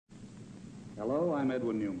Hello, I'm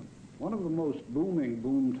Edwin Newman. One of the most booming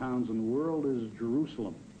boom towns in the world is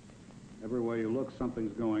Jerusalem. Everywhere you look,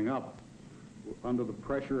 something's going up. Under the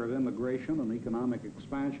pressure of immigration and economic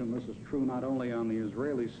expansion, this is true not only on the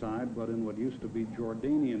Israeli side, but in what used to be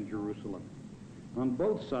Jordanian Jerusalem. On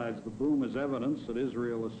both sides, the boom is evidence that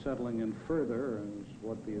Israel is settling in further as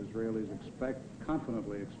what the Israelis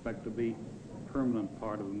confidently expect to be a permanent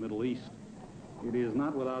part of the Middle East. It is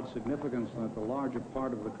not without significance that the larger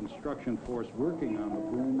part of the construction force working on the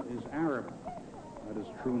boom is Arab. That is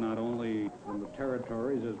true not only from the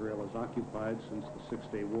territories Israel has occupied since the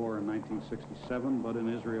Six-Day War in 1967, but in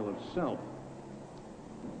Israel itself.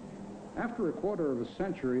 After a quarter of a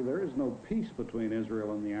century, there is no peace between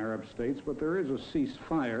Israel and the Arab states, but there is a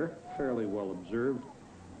ceasefire, fairly well observed,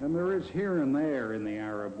 and there is here and there in the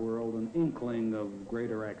Arab world an inkling of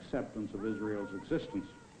greater acceptance of Israel's existence.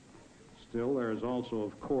 Still, there is also,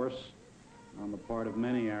 of course, on the part of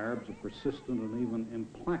many Arabs, a persistent and even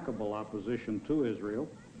implacable opposition to Israel,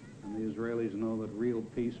 and the Israelis know that real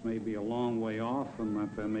peace may be a long way off and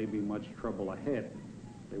that there may be much trouble ahead.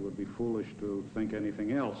 They would be foolish to think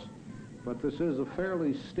anything else. But this is a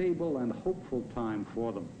fairly stable and hopeful time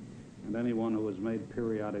for them, and anyone who has made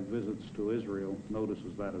periodic visits to Israel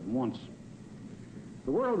notices that at once.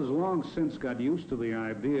 The world has long since got used to the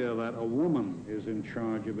idea that a woman is in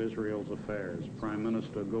charge of Israel's affairs, Prime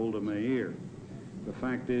Minister Golda Meir. The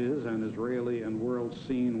fact is, an Israeli and world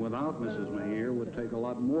scene without Mrs. Meir would take a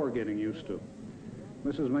lot more getting used to.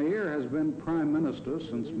 Mrs. Meir has been Prime Minister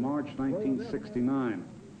since March 1969.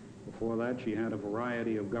 Before that, she had a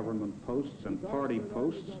variety of government posts and party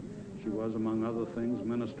posts. She was, among other things,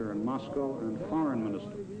 Minister in Moscow and Foreign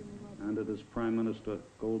Minister. And it is Prime Minister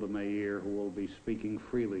Golda Meir who will be speaking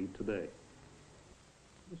freely today.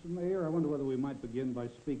 Mrs. Meir, I wonder whether we might begin by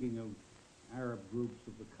speaking of Arab groups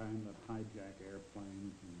of the kind that hijack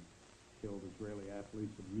airplanes and killed Israeli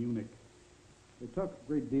athletes in Munich. They talk a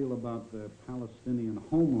great deal about the Palestinian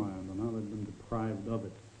homeland and how they've been deprived of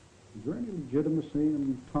it. Is there any legitimacy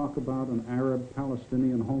in talk about an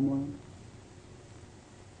Arab-Palestinian homeland?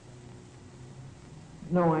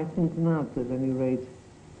 No, I think not, at any rate.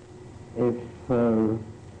 If the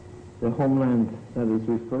homeland that is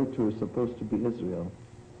referred to is supposed to be Israel,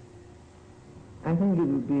 I think it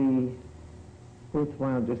would be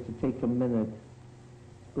worthwhile just to take a minute,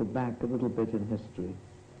 go back a little bit in history.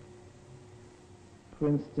 For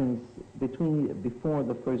instance, before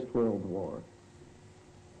the First World War,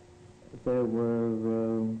 there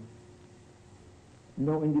were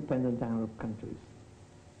no independent Arab countries.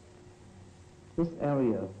 This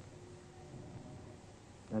area,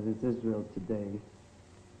 that is Israel today,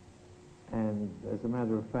 and as a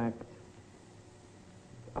matter of fact,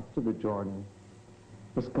 up to the Jordan,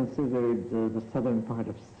 was considered the southern part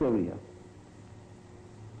of Syria.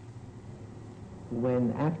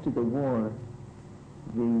 When, after the war,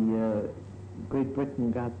 Great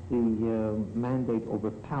Britain got the mandate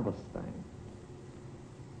over Palestine,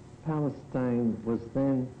 Palestine was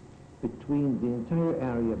then between the entire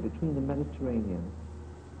area, between the Mediterranean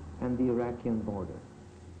and the Iraqian border.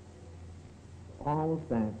 All of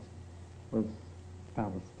that was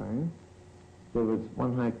Palestine. There was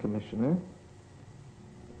one High Commissioner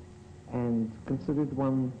and considered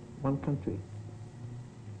one country.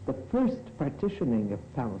 The first partitioning of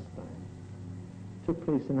Palestine took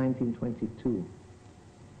place in 1922,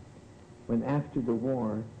 when after the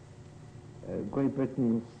war, Great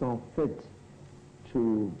Britain saw fit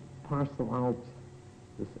to parcel out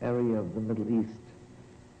this area of the Middle East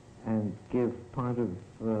and give part of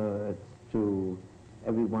it to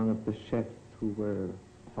every one of the sheikhs who were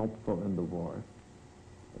helpful in the war.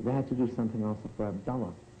 They had to do something also for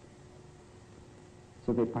Abdullah.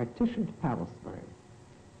 So they partitioned Palestine,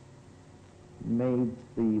 made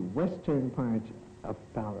the western part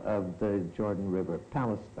of the Jordan River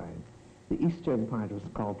Palestine. The eastern part was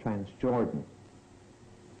called Transjordan.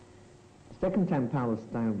 The second time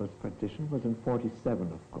Palestine was partitioned was in 47,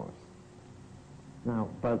 of course. Now,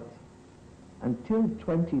 but until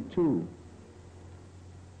 22,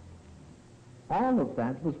 all of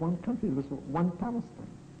that was one country, it was one Palestine.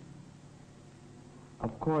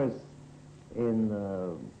 Of course, in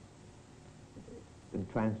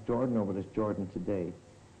Transjordan, or what is Jordan today,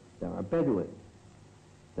 there are Bedouins,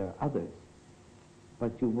 there are others,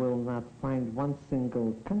 but you will not find one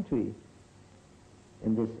single country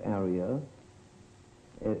in this area,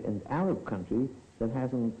 an Arab country, that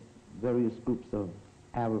hasn't various groups of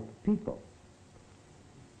Arab people.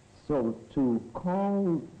 So to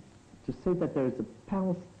say that there is a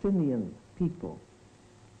Palestinian people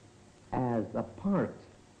as apart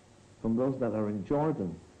from those that are in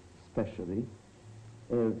Jordan especially,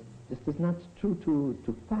 This is not true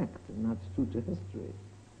to fact and not true to history.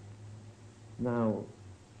 Now,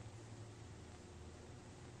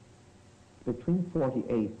 between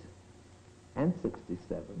 48 and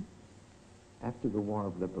 67, after the War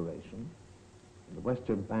of Liberation, the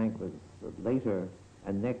Western Bank was later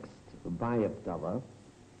annexed by Abdullah,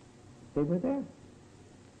 they were there.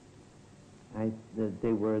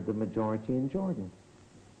 They were the majority in Jordan.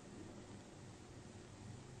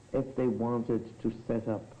 If they wanted to set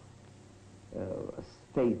up a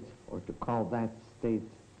state, or to call that state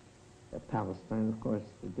Palestine, of course,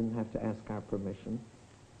 they didn't have to ask our permission,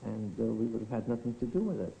 and we would have had nothing to do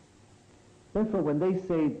with it. Therefore, when they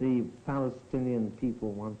say the Palestinian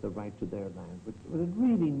people want the right to their land, what it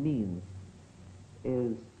really means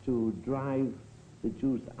is to drive the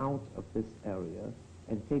Jews out of this area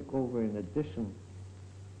and take over, in addition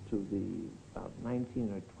to the about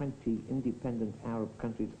 19 or 20 independent Arab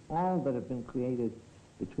countries, all that have been created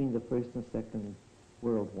between the First and Second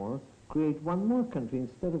World War, create one more country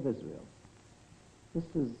instead of Israel. This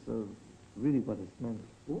is really what it's meant.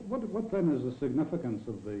 What then is the significance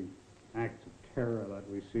of the acts of terror that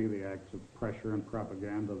we see, the acts of pressure and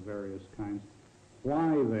propaganda of various kinds? Why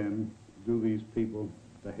then do these people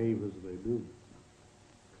behave as they do?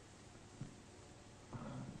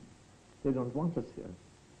 They don't want us here.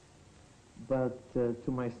 But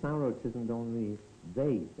to my sorrow, it isn't only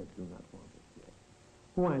they that do not want us here.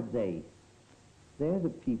 Who are they? They're the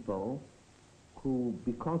people who,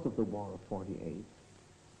 because of the War of 48,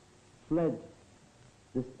 fled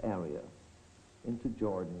this area into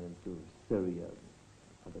Jordan, into Syria,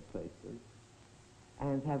 and other places,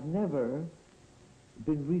 and have never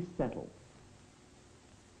been resettled.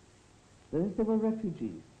 That is, they were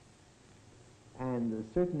refugees. And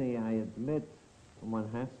certainly I admit, one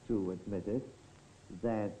has to admit it,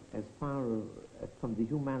 that as far as from the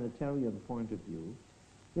humanitarian point of view,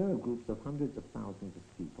 there are groups of hundreds of thousands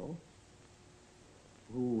of people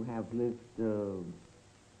who have lived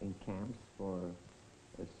in camps for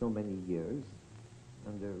so many years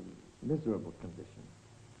under miserable conditions.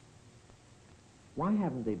 Why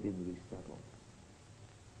haven't they been resettled?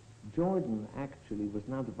 Jordan actually was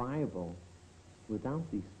not viable without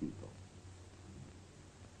these people.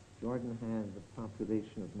 Jordan had a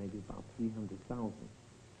population of maybe about 300,000.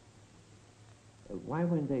 Why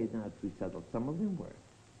weren't they not resettled? Some of them were.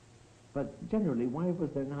 But generally, why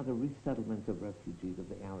was there not a resettlement of refugees, of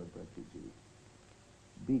the Arab refugees?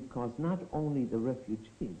 Because not only the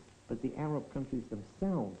refugees, but the Arab countries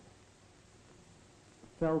themselves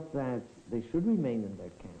felt that they should remain in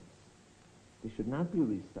their camps. They should not be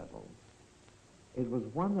resettled. It was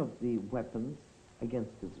one of the weapons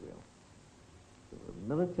against Israel. There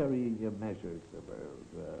were military measures,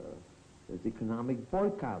 there's economic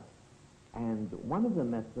boycotts, and one of the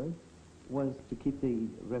methods was to keep the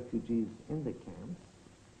refugees in the camps,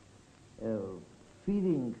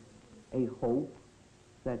 feeding a hope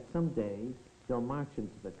that someday they'll march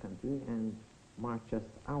into the country and march us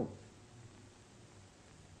out.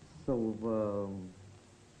 So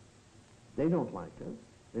they don't like us.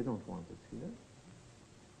 They don't want us here.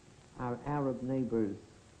 Our Arab neighbors,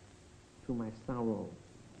 to my sorrow,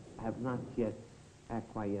 have not yet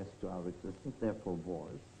acquiesced to our existence, therefore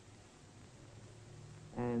wars.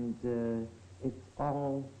 And it's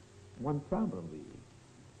all one problem, really,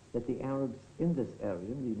 that the Arabs in this area,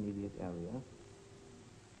 in the immediate area,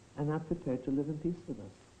 are not prepared to live in peace with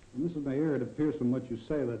us. Mrs. Meir, it appears from what you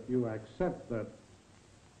say that you accept that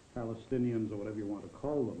Palestinians, or whatever you want to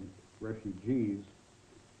call them, refugees,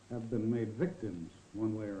 have been made victims,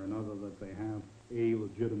 one way or another, that they have a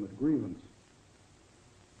legitimate grievance.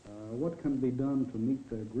 What can be done to meet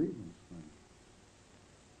their grievance, then?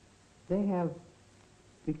 They have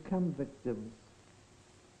become victims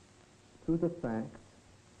through the fact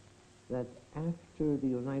that after the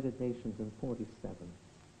United Nations in 47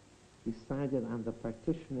 decided on the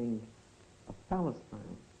partitioning of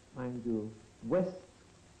Palestine, mind you, west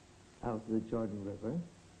of the Jordan River,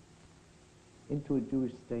 into a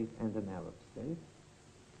Jewish state and an Arab state,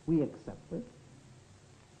 we accepted,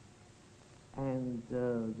 and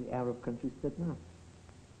the Arab countries did not.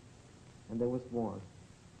 And there was war.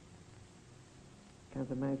 Can't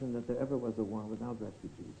imagine that there ever was a war without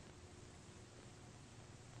refugees.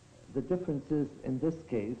 The difference is, in this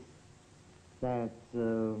case, that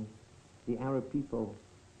the Arab people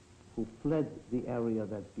who fled the area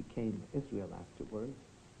that became Israel afterwards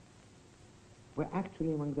were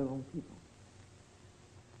actually among their own people.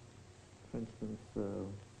 For instance,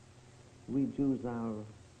 we Jews are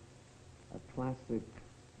a classic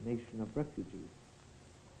nation of refugees.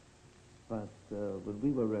 But when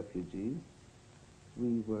we were refugees,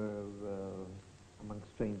 we were among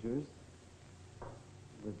strangers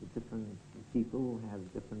with a different people who had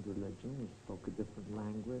a different religion, who spoke a different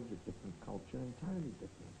language, a different culture, entirely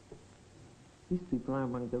different. These people are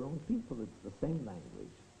among their own people. It's the same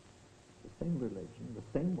language, the same religion,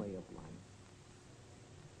 the same way of life.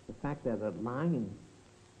 The fact that a line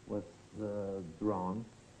was drawn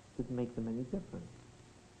didn't make them any different.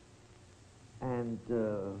 And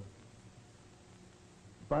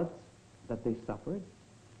but that they suffered,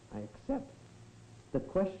 I accept. The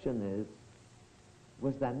question is,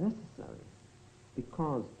 was that necessary?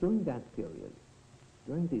 Because during that period,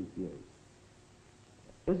 during these years,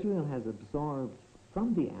 Israel has absorbed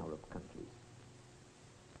from the Arab countries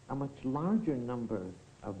a much larger number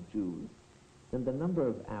of Jews than the number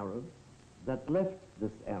of Arabs that left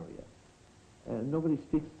this area. Nobody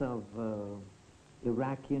speaks of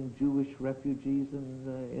Iraqi Jewish refugees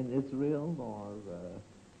in Israel, or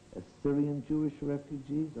Syrian Jewish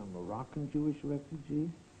refugees, or Moroccan Jewish refugees.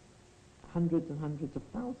 Hundreds and hundreds of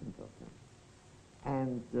thousands of them.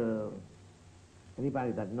 And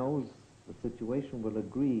anybody that knows the situation will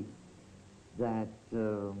agree that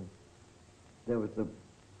there was a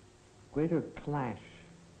greater clash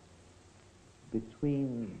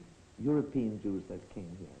between European Jews that came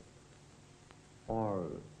here, or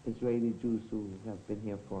Israeli Jews who have been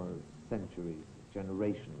here for centuries,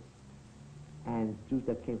 generations, and Jews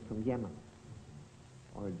that came from Yemen,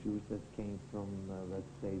 or Jews that came from, let's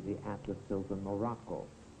say, the Atlas Hills in Morocco.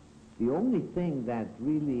 The only thing that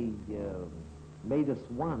really made us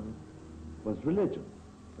one was religion.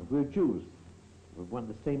 We're Jews. We're one,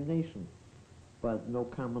 the same nation, but no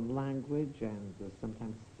common language, and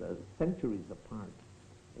sometimes centuries apart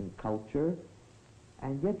in culture,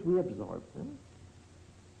 and yet we absorb them,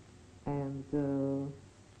 and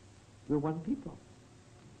we're one people.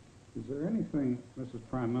 Is there anything, Mrs.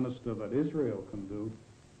 Prime Minister, that Israel can do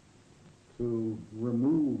to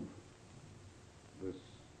remove this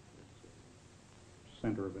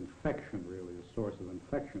center of infection, really, a source of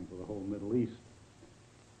infection for the whole Middle East?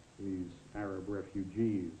 These Arab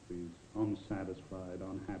refugees, these unsatisfied,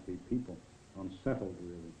 unhappy people, unsettled,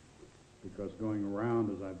 really. Because going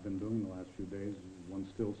around, as I've been doing the last few days, one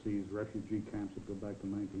still sees refugee camps that go back to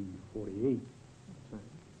 1948. That's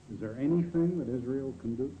right. Is there anything that Israel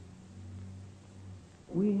can do?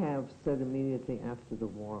 We have said immediately after the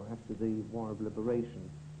War of Liberation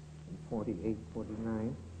in 48,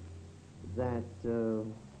 49, that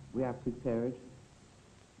we are prepared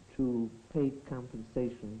to pay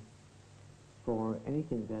compensation for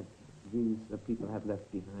anything that these people have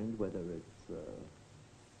left behind, whether it's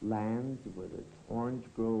land, whether it's orange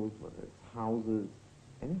groves, whether it's houses,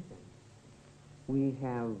 anything. We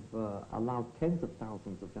have allowed tens of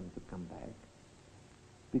thousands of them to come back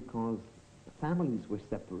because families were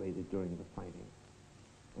separated during the fighting,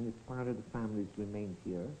 and if part of the families remained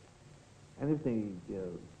here, and if they,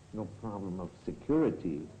 no problem of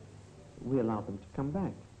security, we allow them to come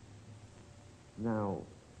back. Now,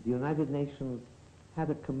 the United Nations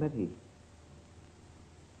had a committee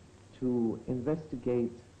to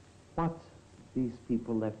investigate what these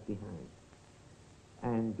people left behind,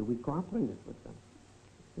 and we cooperated with them.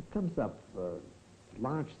 It comes up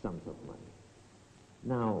large sums of money.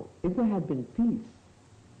 Now, if there had been peace,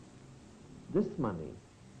 this money,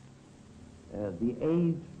 the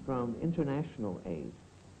aid from international aid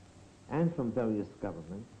and from various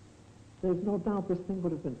governments, there's no doubt this thing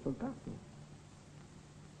would have been forgotten.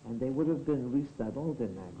 And they would have been resettled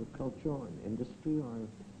in agriculture or in industry or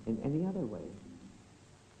in any other way.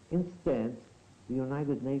 Instead, the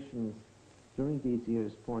United Nations during these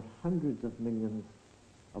years poured hundreds of millions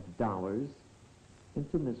of dollars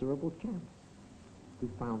into miserable camps. We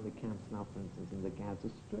found the camps now, for instance, in the Gaza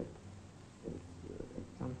Strip.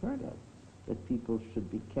 It's unheard of that people should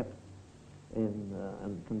be kept in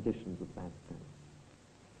conditions of that kind.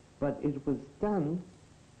 But it was done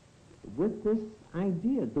with this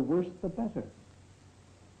idea, the worse the better.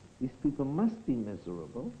 These people must be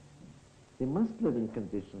miserable. They must live in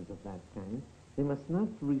conditions of that kind. They must not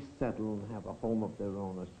resettle and have a home of their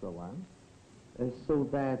own or so on, so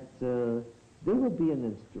that they will be an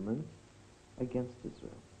instrument against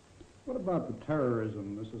Israel. What about the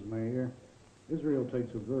terrorism, Mrs. Meir? Israel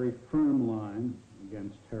takes a very firm line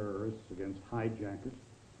against terrorists, against hijackers,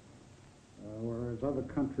 whereas other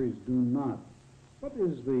countries do not. What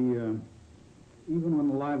is the, even when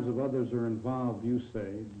the lives of others are involved, you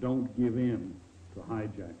say, don't give in to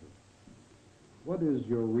hijackers. What is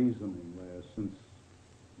your reasoning there, since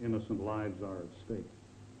innocent lives are at stake?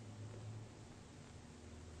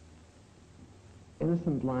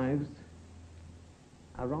 Innocent lives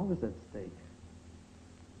are always at stake.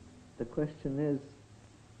 The question is,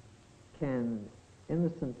 can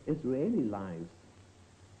innocent Israeli lives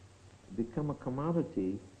become a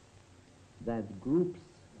commodity that groups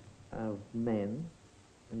of men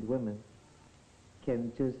and women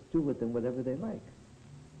can just do with them whatever they like.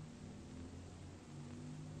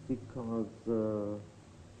 Because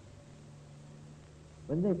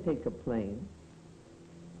when they take a plane,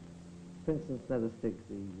 for instance, let us take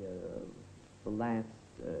the last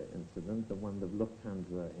incident, the one of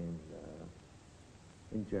Lufthansa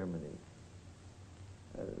in Germany.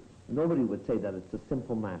 Nobody would say that it's a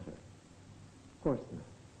simple matter. Of course not.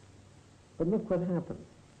 But look what happens.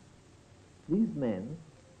 These men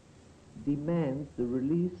demand the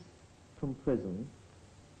release from prison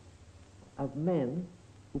of men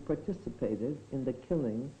who participated in the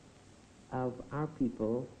killing of our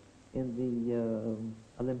people in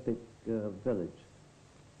the Olympic Village.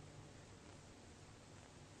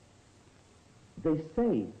 They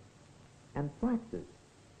say and practice,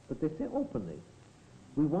 but they say openly,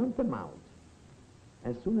 we want them out.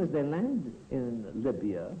 As soon as they land in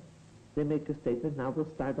Libya, they make a statement, now we'll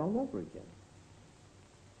start all over again.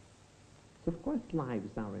 So of course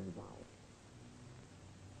lives are involved.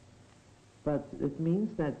 But it means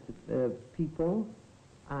that people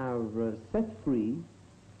are set free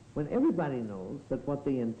when everybody knows that what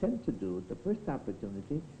they intend to do at the first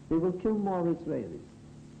opportunity, they will kill more Israelis.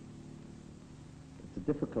 It's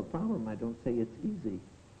a difficult problem. I don't say it's easy.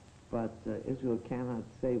 But Israel cannot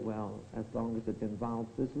say, well, as long as it involves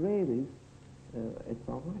Israelis, it's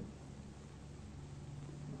all right.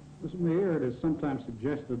 Mr. Meir, it is sometimes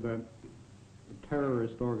suggested that the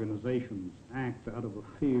terrorist organizations act out of a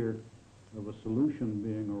fear of a solution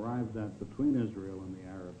being arrived at between Israel and the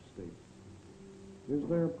Arab states. Is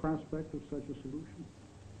there a prospect of such a solution?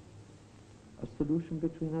 A solution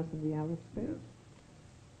between us and the Arab states? Yes.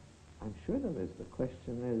 I'm sure there is. The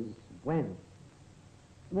question is when.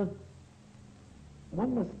 Look,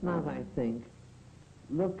 one must not, I think,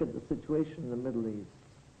 look at the situation in the Middle East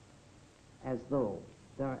as though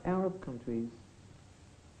there are Arab countries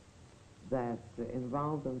that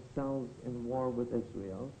involve themselves in war with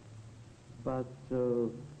Israel, but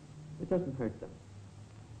it doesn't hurt them.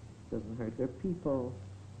 It doesn't hurt their people.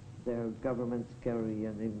 Their governments carry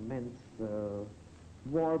an immense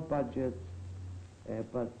war budget,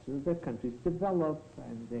 but their countries develop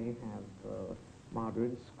and they have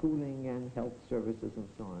modern schooling and health services and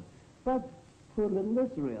so on. But for little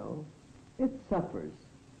Israel, it suffers.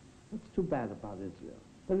 It's too bad about Israel.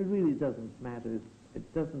 But it really doesn't matter.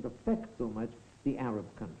 It doesn't affect so much the Arab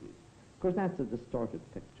countries. Of course, that's a distorted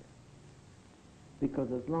picture.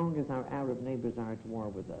 Because as long as our Arab neighbors are at war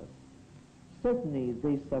with us, certainly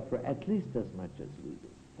they suffer at least as much as we do.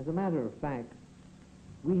 As a matter of fact,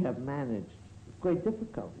 we have managed with great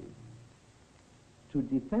difficulty to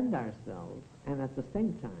defend ourselves and at the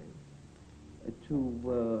same time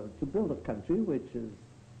to build a country which is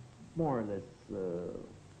more or less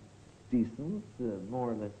decent,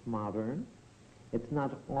 more or less modern. It's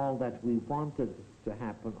not all that we wanted to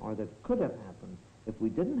happen or that could have happened if we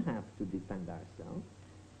didn't have to defend ourselves,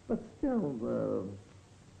 but still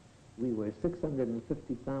we were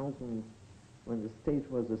 650,000 when the state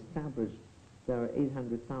was established. There are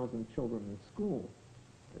 800,000 children in school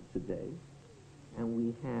today, and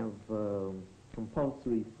we have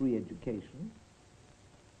compulsory free education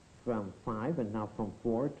from 5 and now from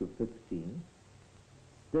 4 to 15.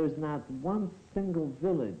 There's not one single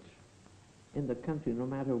village in the country, no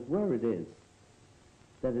matter where it is,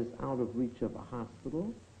 that is out of reach of a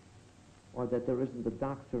hospital or that there isn't a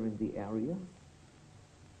doctor in the area.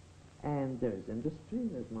 And there's industry,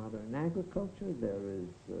 there's modern agriculture,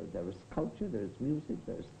 there is culture, there's music,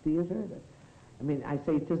 there's theater. I mean, I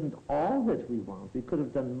say it isn't all that we want. We could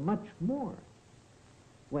have done much more.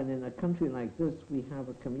 When in a country like this, we have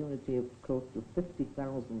a community of close to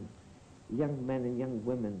 50,000 young men and young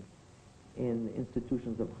women in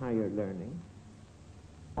institutions of higher learning.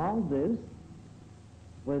 All this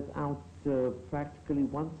without practically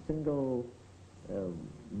one single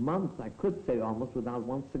month, I could say almost, without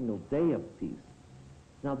one single day of peace.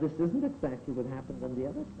 Now, this isn't exactly what happened on the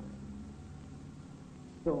other side.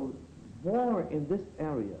 So, war in this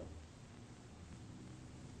area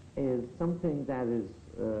is something that is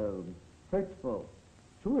hurtful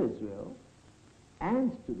to Israel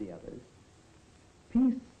and to the others.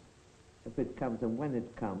 Peace, if it comes and when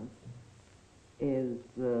it comes, is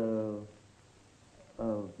a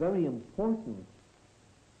very important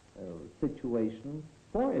situation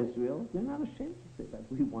for Israel. We're not ashamed to say that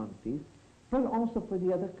we want peace, but also for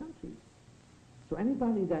the other countries. So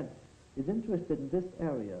anybody that is interested in this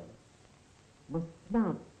area must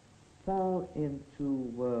not fall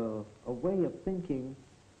into a way of thinking,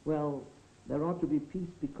 well, There ought to be peace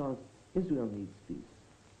because Israel needs peace.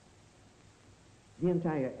 The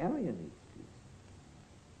entire area needs peace.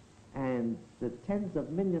 And the tens of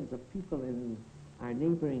millions of people in our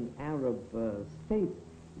neighboring Arab states,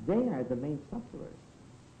 they are the main sufferers.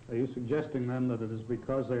 Are you suggesting then that it is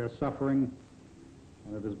because they are suffering,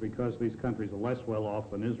 and it is because these countries are less well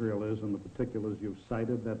off than Israel is in the particulars you've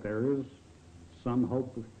cited, that there is some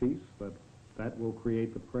hope of peace, that will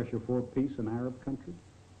create the pressure for peace in Arab countries?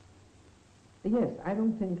 Yes, I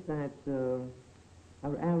don't think that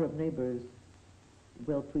our Arab neighbors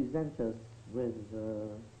will present us with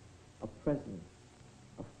a present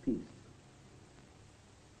of peace.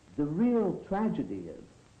 The real tragedy is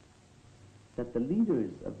that the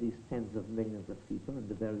leaders of these tens of millions of people in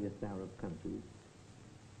the various Arab countries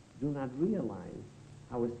do not realize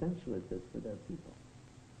how essential it is for their people.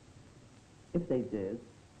 If they did,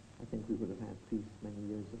 I think we would have had peace many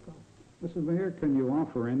years ago. Mrs. Meir, can you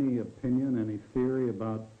offer any opinion, any theory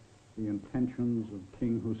about the intentions of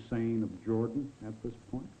King Hussein of Jordan at this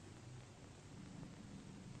point?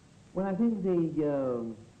 Well, I think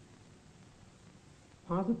the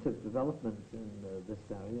positive development in this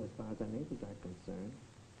area, as far as our neighbors are concerned,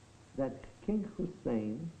 that King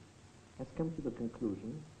Hussein has come to the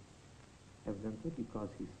conclusion, evidently because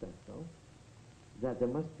he said so, that there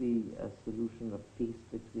must be a solution of peace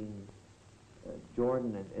between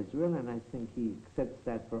Jordan and Israel, and I think he accepts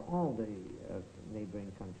that for all the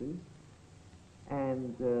neighboring countries.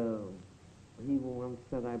 And he once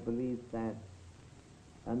said, I believe, that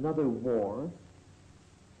another war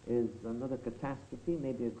is another catastrophe,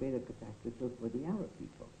 maybe a greater catastrophe for the Arab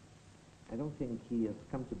people. I don't think he has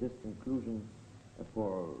come to this conclusion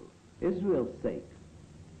for Israel's sake,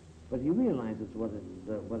 but he realizes what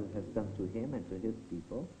it has done to him and to his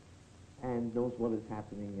people, and knows what is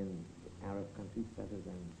happening in Arab countries better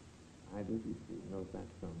than I do. He knows that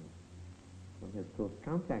from his close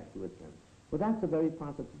contact with them. Well, that's a very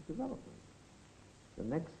positive development. The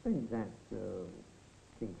next thing that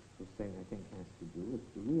King Hussein, I think, has to do is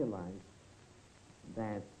to realize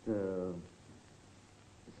that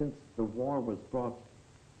since the war was brought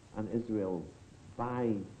on Israel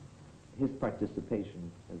by his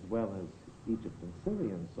participation as well as Egypt and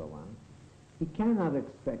Syria and so on, he cannot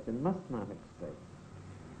expect and must not expect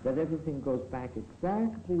that everything goes back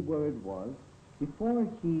exactly where it was before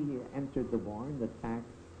he entered the war and attacked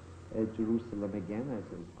Jerusalem again, as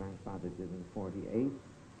his grandfather did in 48,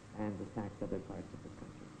 and attacked other parts of the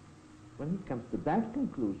country. When he comes to that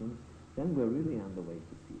conclusion, then we're really on the way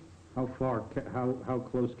to peace. How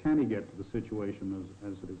close can he get to the situation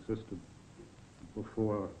as it existed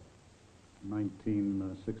before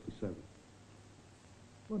 1967?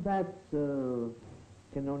 Well, that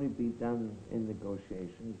can only be done in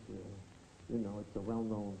negotiations. You know, it's a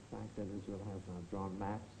well-known fact that Israel has now drawn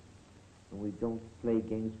maps, and we don't play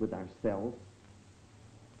games with ourselves.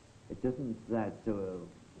 It isn't that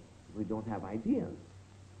we don't have ideas.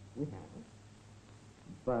 We have it.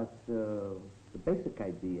 But the basic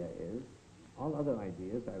idea is, all other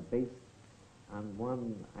ideas are based on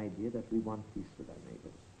one idea, that we want peace with our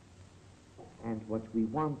neighbors. And what we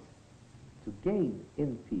want to gain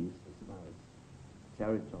in peace, as far as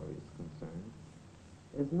territory is concerned,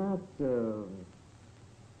 is not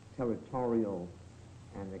territorial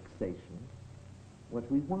annexation. What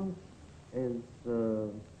we want is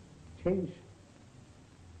change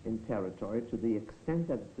in territory to the extent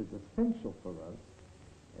that it is essential for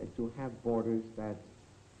us to have borders that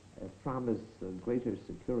promise greater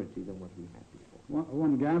security than what we had before.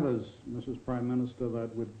 One gathers, Mrs. Prime Minister,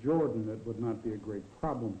 that with Jordan it would not be a great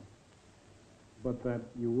problem, but that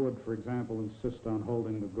you would, for example, insist on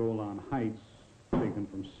holding the Golan Heights taken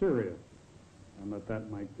from Syria, and that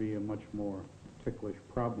might be a much more ticklish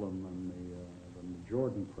problem than the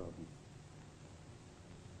Jordan problem.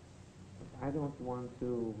 I don't want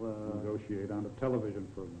to negotiate on a television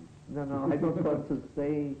program. No, I don't want to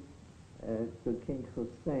say to King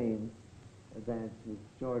Hussein that with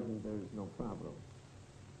Jordan there is no problem,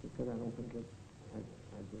 because I don't think I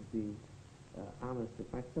would be honest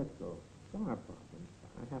if I said so. There are problems.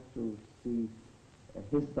 I have to see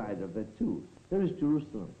his side of it too. There is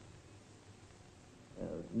Jerusalem.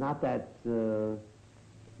 Not that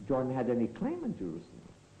Jordan had any claim on Jerusalem.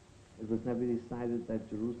 It was never decided that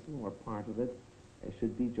Jerusalem or part of it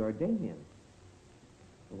should be Jordanian.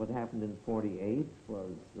 What happened in 48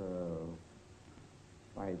 was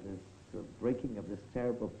by this breaking of this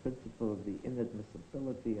terrible principle of the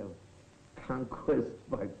inadmissibility of conquest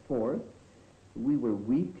by force. We were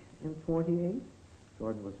weak in 48.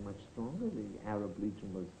 Jordan was much stronger. The Arab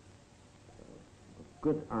Legion was a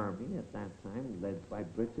good army at that time, led by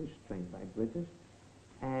British, trained by British.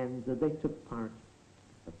 and they took part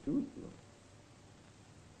of Jerusalem.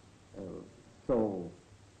 So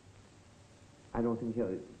I don't think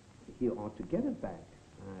he ought to get it back.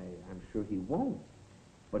 I'm sure he won't,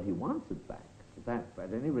 but he wants it back. That,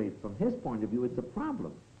 at any rate, from his point of view, it's a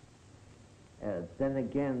problem. Then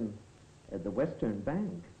again, the Western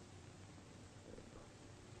Bank,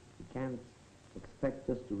 you can't expect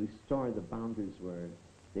us to restore the boundaries where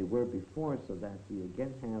they were before, so that we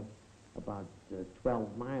again have about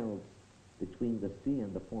 12 miles between the sea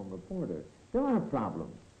and the former border. There are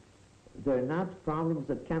problems. They're not problems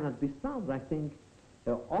that cannot be solved. I think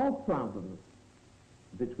all problems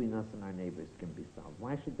between us and our neighbors can be solved.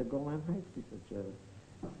 Why should the Golan Heights be such a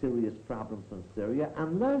serious problem from Syria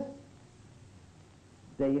unless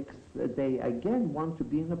they again want to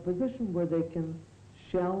be in a position where they can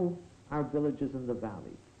shell our villages in the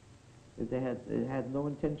valley? If they had no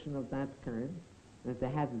intention of that kind, and if they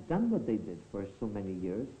hadn't done what they did for so many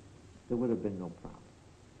years, there would have been no problem.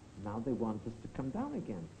 Now they want us to come down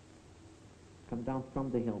again. Come down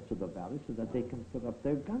from the hill to the valley so that they can put up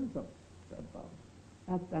their guns up above.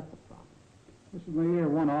 That's a problem. Mr. Meir,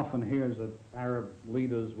 one often hears that Arab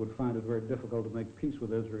leaders would find it very difficult to make peace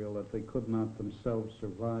with Israel, that they could not themselves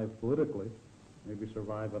survive politically, maybe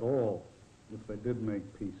survive at all, if they did make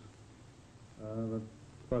peace. That's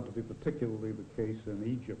thought to be particularly the case in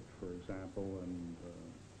Egypt, for example, and,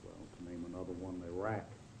 well, to name another one, Iraq.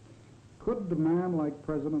 Could a man like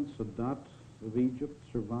President Sadat of Egypt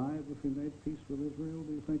survive if he made peace with Israel,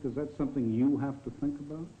 do you think? Is that something you have to think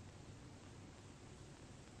about?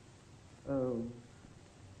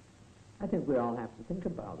 I think we all have to think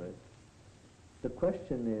about it. The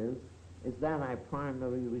question is that our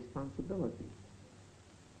primary responsibility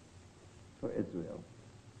for Israel?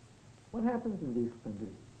 What happens in these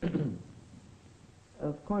countries?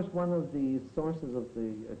 Of course, one of the sources of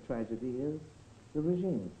the tragedy is the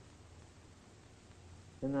regimes.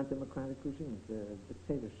 They're not democratic regimes, they're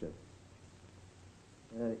dictatorships.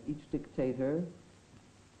 Each dictator,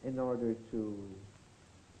 in order to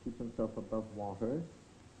keep himself above water,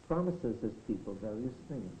 promises his people various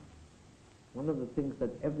things. One of the things that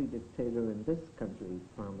every dictator in this country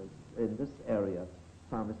in this area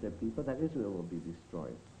promised their people, that Israel will be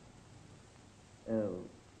destroyed.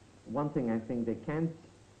 One thing I think they can't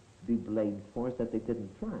be blamed for is that they didn't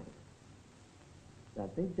try.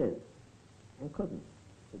 That they did and couldn't,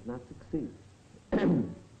 did not succeed.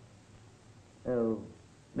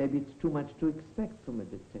 Maybe it's too much to expect from a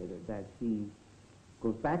dictator that he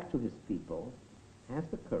goes back to his people, has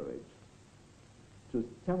the courage to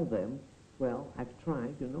tell them, well, I've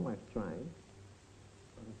tried, you know I've tried,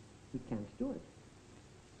 but we can't do it.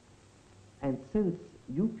 And since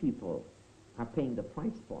you people are paying the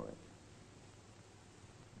price for it,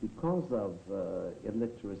 because of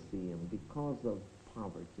illiteracy and because of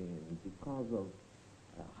poverty and because of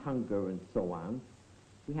hunger and so on,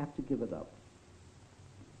 we have to give it up.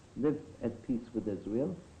 Live at peace with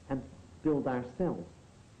Israel and build ourselves.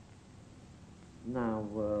 Now,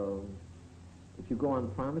 if you go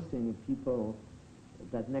on promising people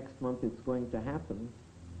that next month it's going to happen,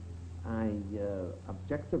 I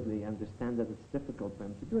objectively understand that it's difficult for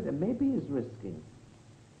him to do it. And maybe he's risking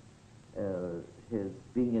his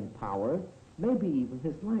being in power, maybe even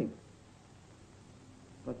his life.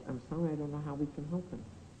 But I'm sorry, I don't know how we can help him.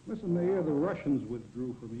 Mr. Meir, the Russians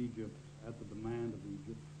withdrew from Egypt at the demand of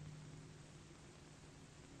Egypt.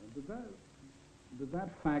 Did that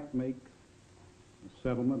fact make a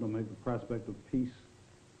settlement or make the prospect of peace,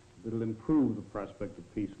 did it improve the prospect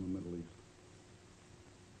of peace in the Middle East?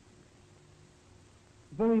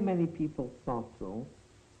 Very many people thought so.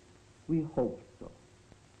 We hoped so.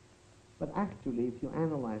 But actually, if you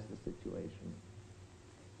analyze the situation,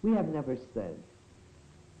 we have never said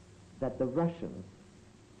that the Russians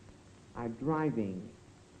are driving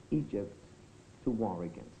Egypt to war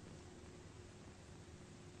against us.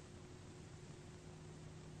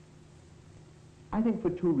 I think for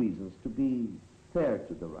two reasons, to be fair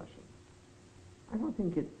to the Russians. I don't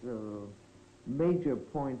think it's a major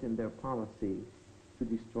point in their policy to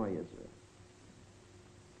destroy Israel.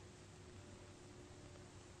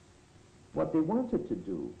 What they wanted to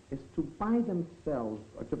do is to buy themselves,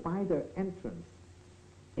 or to buy their entrance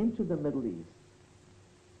into the Middle East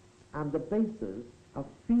on the basis of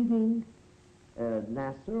feeding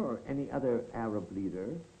Nasser or any other Arab leader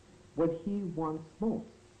what he wants most.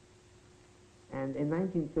 And in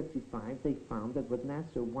 1955, they found that what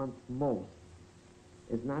Nasser wants most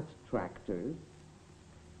is not tractors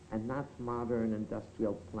and not modern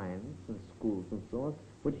industrial plants and schools and so on.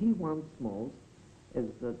 What he wants most is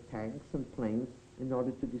the tanks and planes in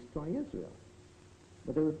order to destroy Israel.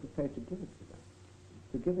 But they were prepared to give it to them.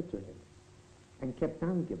 to give it to him, and kept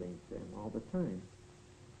on giving it to him all the time.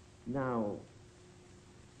 Now,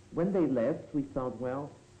 when they left, we thought,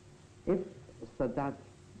 well, if Sadat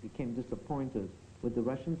became disappointed with the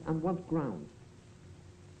Russians, on what ground?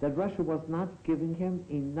 That Russia was not giving him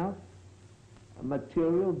enough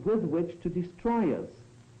material with which to destroy us.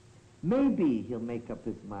 Maybe he'll make up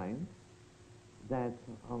his mind that,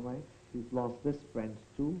 all right, he's lost this friend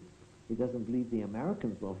too. He doesn't believe the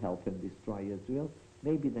Americans will help him destroy Israel.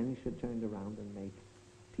 Maybe then he should turn around and make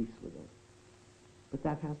peace with us. But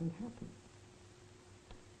that hasn't happened.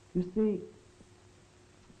 You see,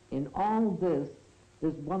 in all this,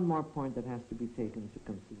 there's one more point that has to be taken into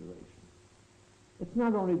consideration. It's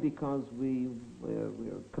not only because we're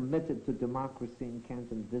committed to democracy and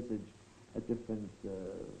can't envisage a different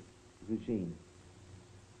regime.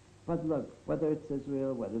 But look, whether it's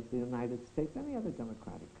Israel, whether it's the United States, any other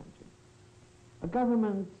democratic country, a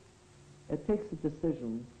government takes a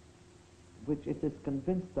decision which it is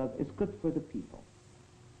convinced of is good for the people.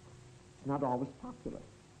 It's not always popular.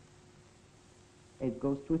 It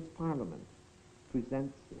goes to its parliament,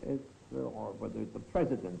 presents its, or whether the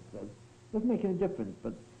president says, doesn't make any difference,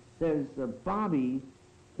 but there's a body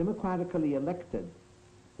democratically elected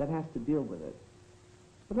that has to deal with it.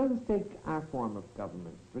 But let us take our form of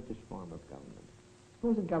government, British form of government.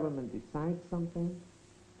 Suppose a government decides something,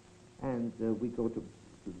 and we go to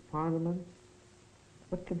the parliament.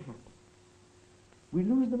 What can happen? We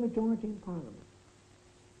lose the majority in parliament.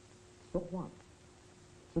 So what?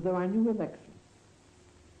 So there are new elections.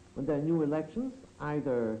 When there are new elections,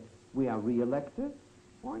 either we are re-elected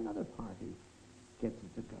or another party gets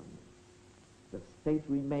into government. The state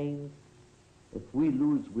remains. If we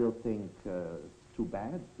lose, we'll think it's too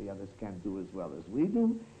bad. The others can't do as well as we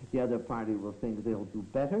do. The other party will think they'll do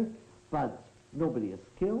better, but nobody is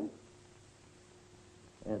killed.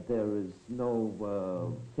 There is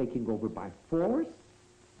no taking over by force.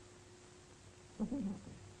 Nothing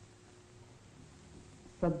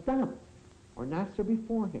happens. Saddam or Nasser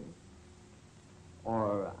before him,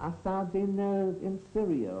 or Assad in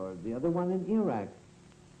Syria, or the other one in Iraq,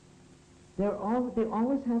 they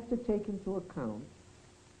always have to take into account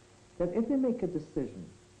that if they make a decision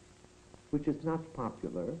which is not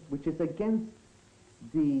popular, which is against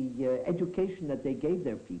the education that they gave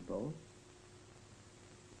their people,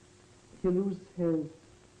 he'll lose his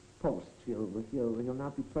post. He'll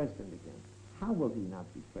not be president again. How will he not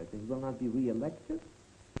be president? He will not be re-elected?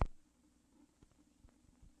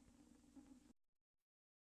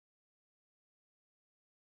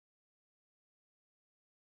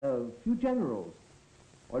 A few generals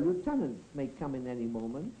or lieutenants may come in any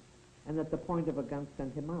moment and at the point of a gun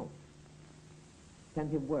send him out.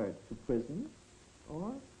 Send him where? To prison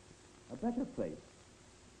or a better place.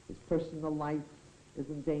 His personal life is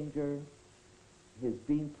in danger. His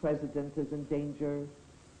being president is in danger.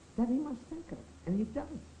 That he must think of, and he does.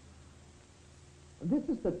 And this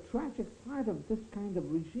is the tragic part of this kind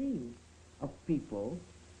of regime of people.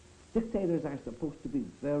 Dictators are supposed to be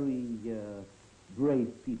very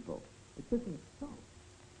brave people. It isn't so.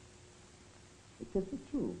 It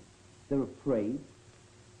isn't true. They're afraid.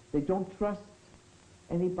 They don't trust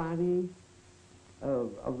anybody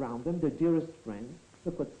around them, their dearest friends.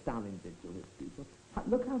 Look what Stalin did to his people.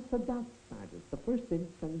 Look how Sadat started. The first thing,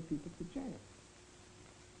 sending people to jail.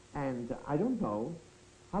 And I don't know,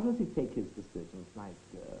 how does he take his decisions? Like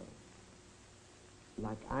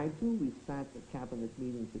I do. We sat at cabinet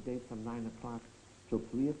meeting today from 9 o'clock till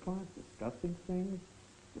 3 o'clock discussing things,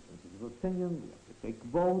 differences of opinion. We have to take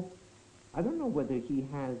votes. I don't know whether he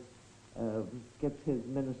has gets his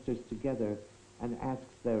ministers together and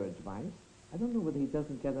asks their advice. I don't know whether he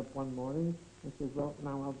doesn't get up one morning and says, well,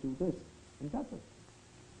 now I'll do this, and doesn't.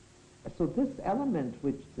 So this element,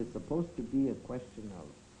 which is supposed to be a question of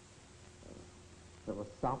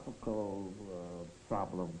philosophical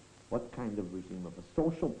problem, what kind of regime, of a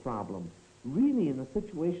social problem, really in a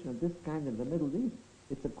situation of this kind in the Middle East,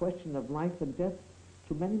 it's a question of life and death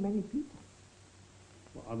to many, many people.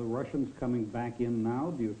 Well, are the Russians coming back in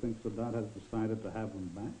now? Do you think Sadat has decided to have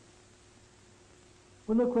them back?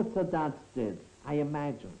 Well, look what Sadat did. I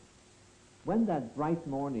imagine when that bright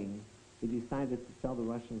morning he decided to tell the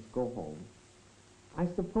Russians, go home, I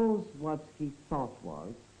suppose what he thought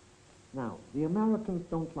was, now, the Americans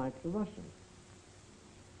don't like the Russians.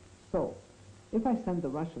 So, if I send the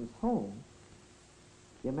Russians home,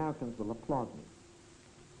 the Americans will applaud me.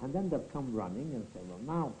 And then they'll come running and say, well,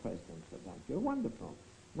 now, President Sadat, you're wonderful.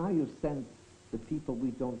 Now you send the people we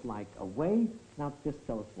don't like away. Now just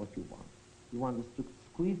tell us what you want. You want us to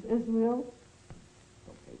squeeze Israel?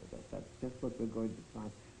 Okay with us. That's just what we're going to try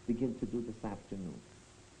begin to do this afternoon.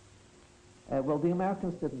 Well, the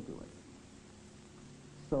Americans didn't do it.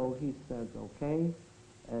 So he said, okay,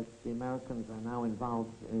 the Americans are now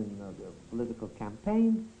involved in the political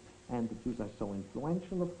campaign, and the Jews are so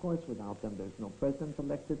influential, of course. Without them, there's no president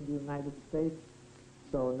elected in the United States.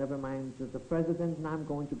 So never mind the president, now I'm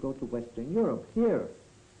going to go to Western Europe. Here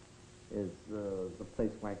is the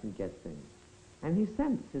place where I can get things. And he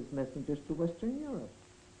sent his messengers to Western Europe.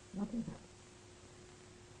 Nothing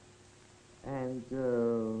happened. And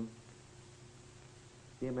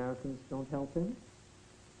the Americans don't help him.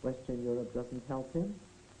 Western Europe doesn't help him.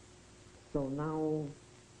 So now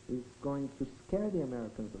he's going to scare the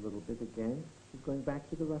Americans a little bit again. He's going back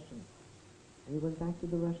to the Russians. And he went back to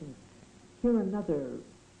the Russians. Here another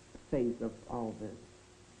phase of all this.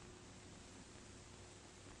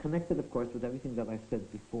 Connected, of course, with everything that I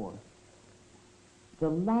said before. The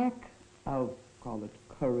lack of, call it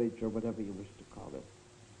courage or whatever you wish to call it,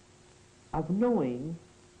 of knowing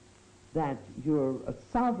that you're a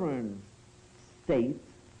sovereign state,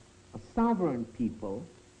 a sovereign people,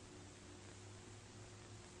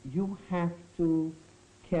 you have to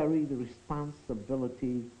carry the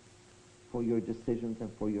responsibility for your decisions and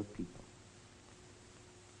for your people.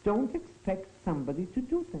 Don't expect somebody to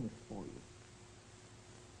do things for you.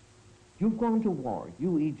 You've gone to war,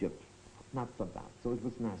 you Egypt, not Saddam, so it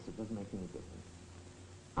was Nasser, doesn't make any difference.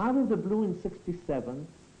 Out of the blue in 67,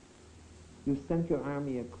 you sent your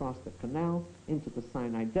army across the canal into the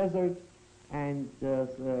Sinai Desert, and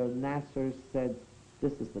Nasser said,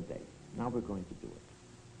 this is the day, now we're going to do it.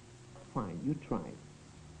 Fine, you tried.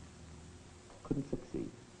 Couldn't succeed.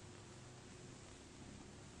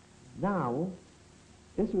 Now,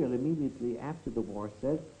 Israel immediately after the war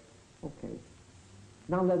said, okay,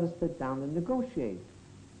 now let us sit down and negotiate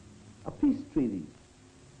a peace treaty.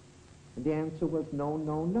 And the answer was no,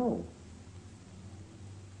 no, no.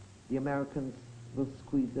 The Americans will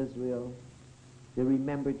squeeze Israel. They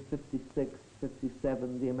remembered 56,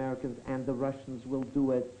 57, the Americans and the Russians will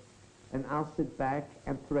do it. And I'll sit back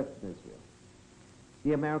and threaten Israel.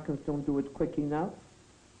 The Americans don't do it quick enough,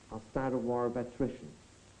 I'll start a war of attrition.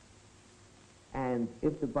 And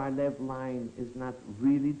if the Bar-Lev line is not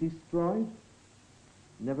really destroyed,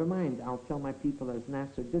 never mind, I'll tell my people, as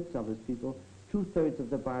Nasser did tell his people, 2/3 of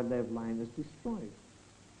the Bar-Lev line is destroyed.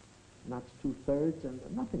 Not 2/3, and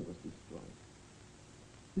nothing was destroyed.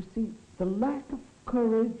 You see, the lack of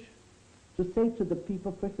courage to say to the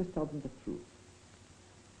people, first let's tell them the truth,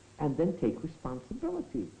 and then take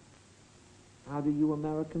responsibility. How do you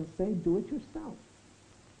Americans say? Do it yourself.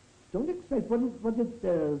 Don't expect, what did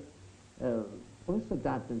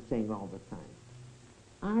Sadat been saying all the time?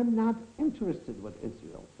 I'm not interested what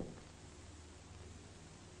Israel thinks.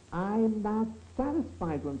 I'm not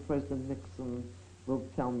satisfied when President Nixon will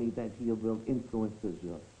tell me that he will influence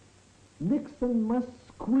Israel. Nixon must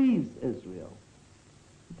squeeze Israel.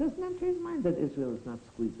 It doesn't enter his mind that Israel is not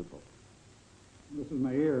squeezable. Mrs.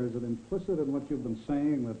 Meir, is it implicit in what you've been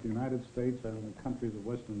saying that the United States and the countries of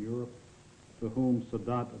Western Europe to whom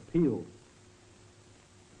Sadat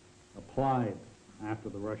applied after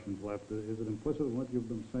the Russians left, is it implicit in what you've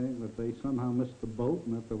been saying that they somehow missed the boat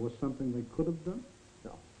and that there was something they could have done?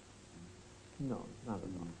 No. No, not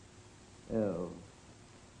at all.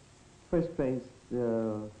 First place,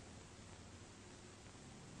 with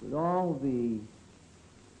all the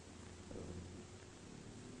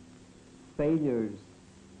failures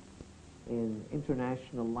in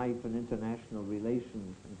international life and international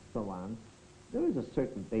relations and so on, there is a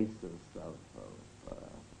certain basis of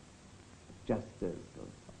justice, of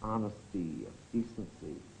honesty, of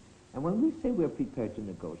decency. And when we say we're prepared to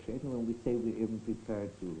negotiate, and when we say we're even prepared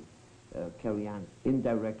to carry on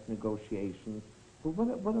indirect negotiations, well,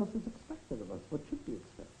 what else is expected of us? What should be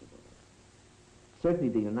expected of us? Certainly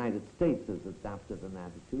the United States has adopted an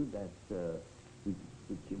attitude that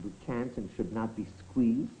we can't and should not be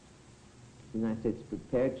squeezed. The United States is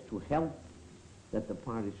prepared to help that the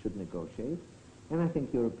parties should negotiate, and I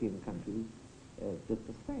think European countries did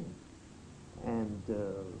the same. And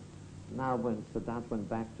now when Sadat went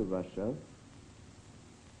back to Russia,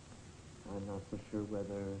 I'm not so sure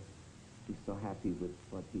whether he's so happy with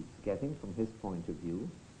what he's getting from his point of view,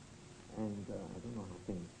 and I don't know how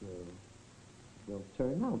things will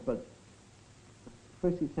turn out. But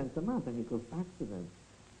first he sent them out, and he goes back to them.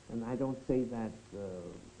 And I don't say that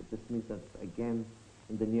this means that, again,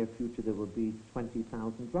 in the near future there will be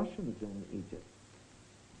 20,000 Russians in Egypt.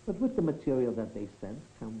 But with the material that they sent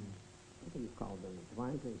come, what do you call them,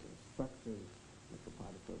 advisors, instructors,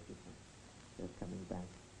 Metropolitan, they're coming back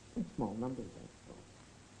in small numbers, I suppose.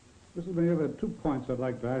 Mrs. Meir, there are 2 points I'd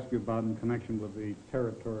like to ask you about in connection with the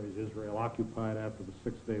territories Israel occupied after the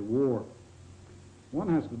Six-Day War. One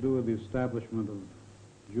has to do with the establishment of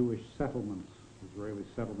Jewish settlements, Israeli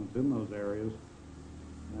settlements in those areas.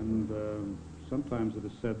 And sometimes it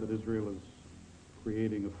is said that Israel is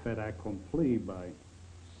creating a fait accompli by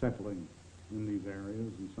settling in these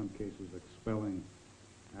areas, in some cases expelling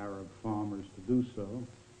Arab farmers to do so.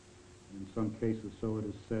 In some cases, so it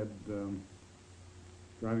is said,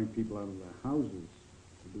 driving people out of their houses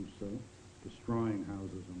to do so, destroying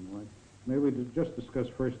houses and the like. Maybe we just discuss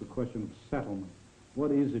first the question of settlement.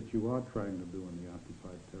 What is it you are trying to do in the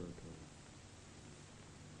occupied territory?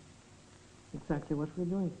 Exactly what we're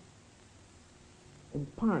doing. In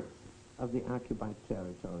parts of the occupied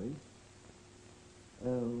territory,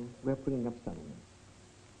 we're putting up settlements.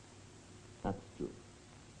 That's true.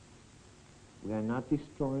 We are not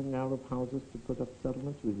destroying Arab houses to put up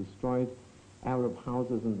settlements. We destroyed Arab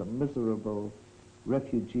houses in the miserable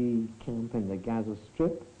refugee camp in the Gaza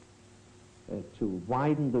Strip to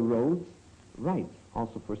widen the roads, right,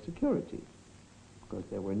 also for security, because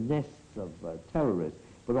there were nests of terrorists,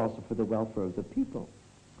 but also for the welfare of the people,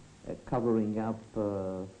 covering up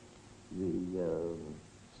the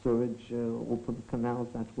sewage open canals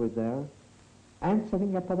that were there, and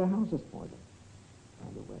setting up other houses for them, by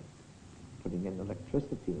the way, putting in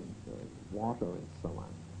electricity and water and so on.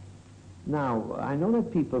 Now, I know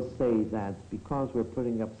that people say that because we're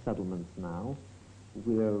putting up settlements now,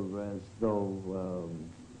 we're as though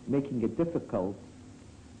making it difficult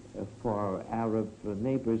for Arab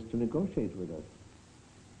neighbors to negotiate with us.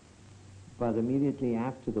 But immediately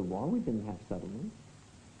after the war, we didn't have settlements,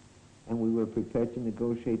 and we were prepared to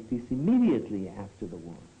negotiate peace immediately after the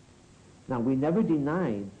war. Now, we never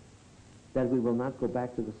denied that we will not go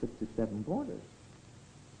back to the 67 borders.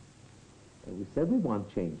 We said we want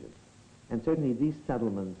changes. And certainly these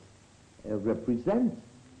settlements represent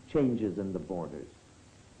changes in the borders.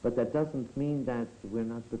 But that doesn't mean that we're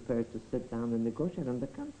not prepared to sit down and negotiate. On the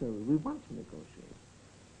contrary, we want to negotiate.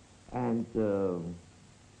 And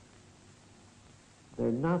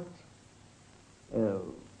they're not,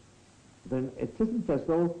 it isn't as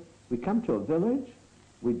though we come to a village,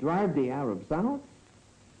 we drive the Arabs out,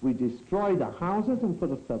 we destroy the houses and put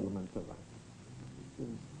a settlement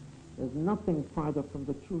around. There's nothing farther from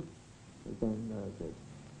the truth than this.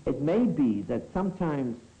 It may be that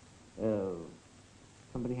sometimes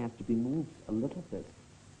somebody has to be moved a little bit,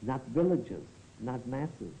 not villages, not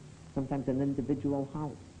masses, sometimes an individual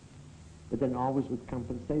house, but then always with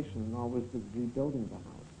compensation and always with rebuilding the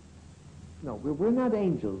house. No, we're not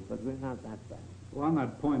angels, but we're not that bad. Well, on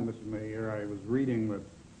that point, Mr. Meir, I was reading that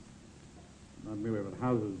not merely that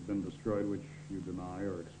houses have been destroyed, which you deny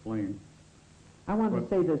or explain. I want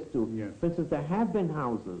to say this too. Yes. For instance, there have been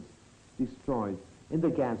houses destroyed in the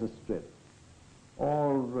Gaza Strip,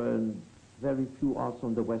 or very few also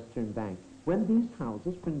on the Western Bank, when these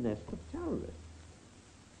houses were nests of terrorists.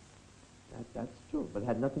 That's true, but it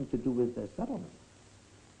had nothing to do with their settlement.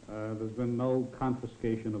 There's been no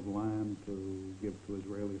confiscation of land to give to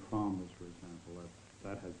Israeli farmers, for example.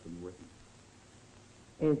 That has been written.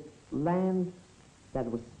 It's land that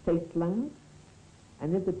was state land,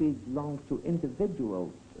 and if it belonged to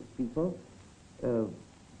individual people,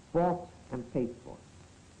 bought and paid for.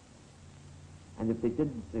 And if they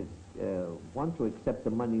didn't want to accept the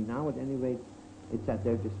money now, at any rate, it's at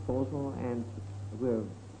their disposal, and we're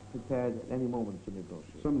prepared at any moment to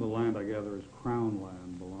negotiate. Some of the land, I gather, is crown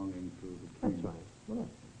land belonging to the That's kingdom. right. Well,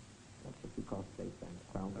 that's what we call state land,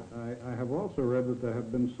 crown land. I have also read that there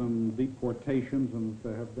have been some deportations and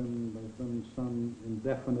that there's been some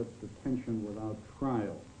indefinite detention without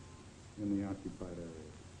trial in the occupied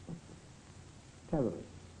areas. Terrorists.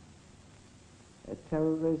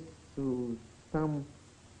 Terrorists some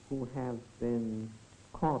who have been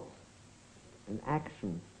caught in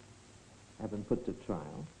action have been put to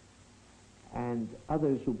trial, and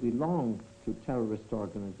others who belong to terrorist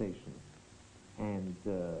organizations and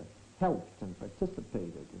helped and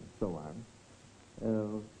participated and so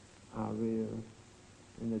on are in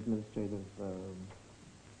administrative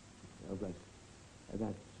arrest.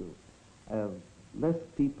 That's true. Less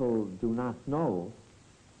people do not know,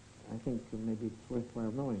 I think maybe it's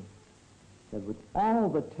worthwhile knowing, that with all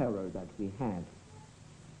the terror that we had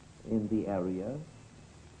in the area,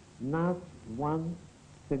 not one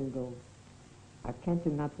single, I can't say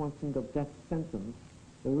not one single death sentence,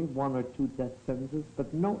 there were one or two death sentences,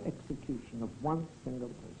 but no execution of one single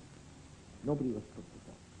person. Nobody was put to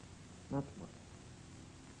death, not one.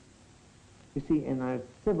 You see, in our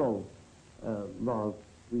civil laws,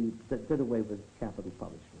 we did away with capital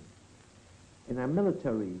punishment. In our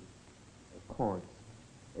military courts,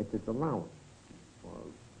 it is allowed for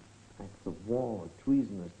acts of war or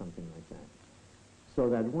treason or something like that. So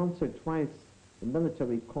that once or twice the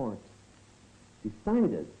military court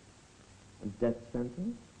decided a death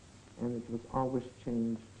sentence, and it was always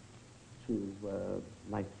changed to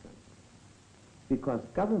life sentence. Because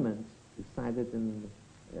governments decided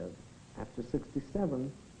after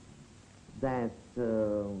 67 that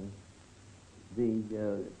the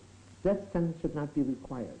death sentence should not be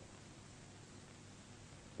required.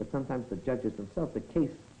 But sometimes the judges themselves, the case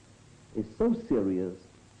is so serious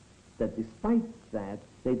that despite that,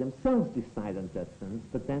 they themselves decide on death sentence,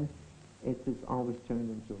 but then it is always turned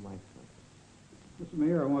into a life sentence. Mr.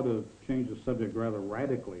 Meir, I want to change the subject rather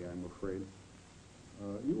radically, I'm afraid.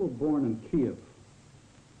 You were born in Kiev.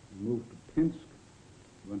 You moved to Pinsk,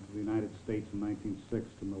 went to the United States in 1906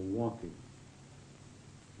 to Milwaukee.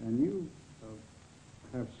 And you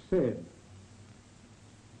have said,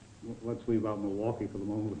 well, let's leave out Milwaukee for the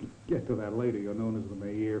moment and get to that later. You're known as the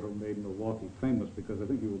Meir who made Milwaukee famous because I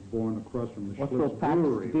think you were born across from the Schlitz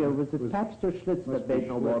Brewery. Was it Pabst or Schlitz that made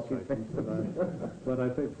Milwaukee famous? But I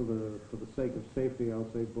think for the sake of safety,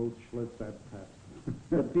 I'll say both Schlitz and Pabst.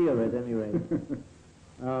 The beer, at any rate.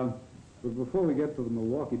 But before we get to the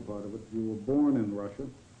Milwaukee part of it, you were born in Russia.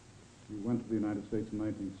 You went to the United States in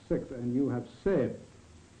 1906, and you have said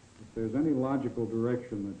if there's any logical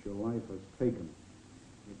direction that your life has taken,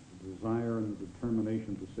 it's the desire and the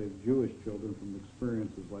determination to save Jewish children from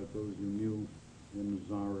experiences like those you knew in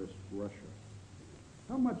Tsarist Russia.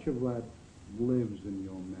 How much of that lives in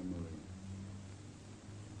your memory?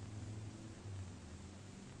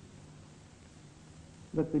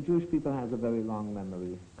 Look, the Jewish people has a very long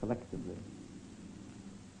memory, collectively.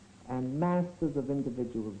 And masses of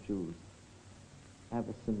individual Jews have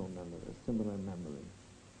a similar memory.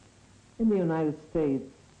 In the United States,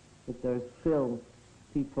 if there's still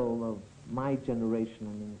people of my generation,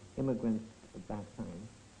 I mean, immigrants at that time,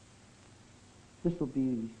 this will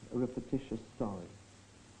be a repetitious story.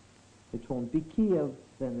 It won't be Kiev,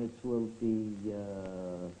 then it will be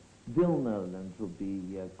Vilna, then it will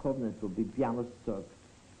be Kovna, it will be Bialystok,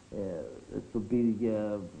 it will be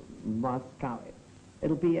Moscow.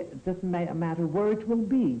 It doesn't matter where it will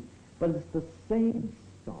be, but it's the same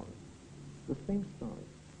story. The same story.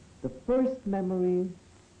 The first memory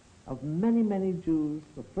of many, many Jews,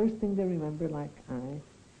 the first thing they remember, like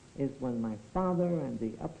I, is when my father and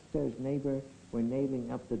the upstairs neighbor were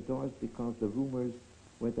nailing up the doors because the rumors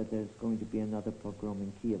were that there's going to be another pogrom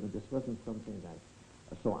in Kiev, and this wasn't something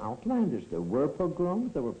that so outlandish. There were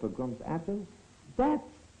pogroms after.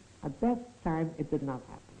 At that time, it did not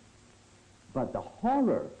happen. But the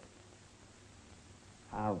horror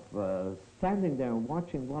of standing there and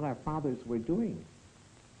watching what our fathers were doing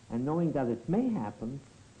and knowing that it may happen,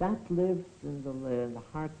 that lives in the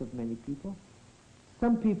hearts of many people.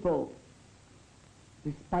 Some people,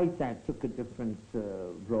 despite that, took a different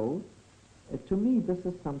road. To me, this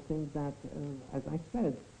is something that, as I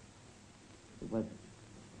said, was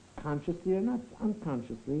consciously or not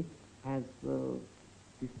unconsciously, has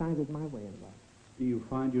decided my way in life. Do you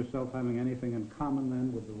find yourself having anything in common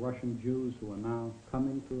then with the Russian Jews who are now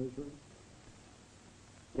coming to Israel?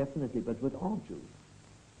 Definitely, but with all Jews.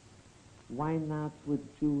 Why not with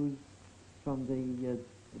Jews from the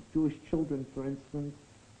Jewish children, for instance,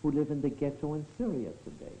 who live in the ghetto in Syria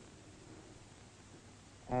today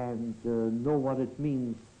and know what it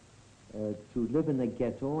means to live in a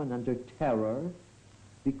ghetto and under terror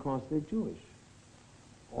because they're Jewish?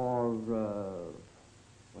 Or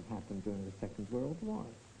what happened during the Second World War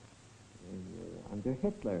under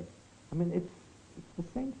Hitler. I mean, it's the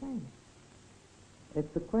same thing.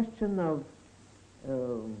 It's a question of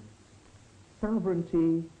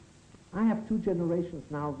sovereignty. I have two generations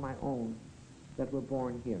now of my own that were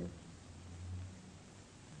born here.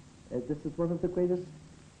 This is one of the greatest,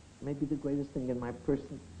 maybe the greatest thing in my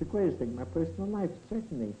personal life,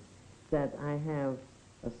 certainly, that I have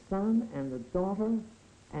a son and a daughter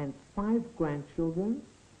and 5 grandchildren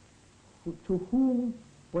to whom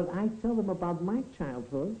what I tell them about my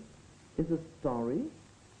childhood is a story.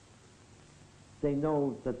 They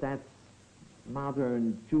know that that's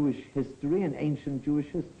modern Jewish history and ancient Jewish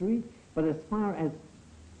history, but as far as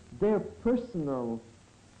their personal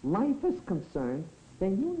life is concerned, they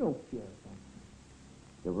knew no fear of that.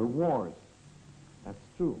 There were wars. That's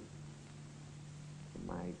true.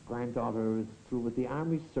 My granddaughter is through with the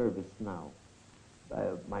army service now.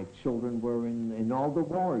 My children were in all the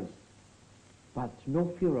wars, but no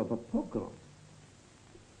fear of a pogrom.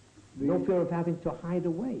 No fear of having to hide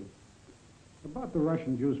away. About the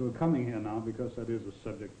Russian Jews who are coming here now, because that is a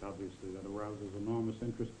subject, obviously, that arouses enormous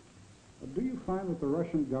interest, do you find that the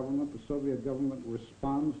Russian government, the Soviet government,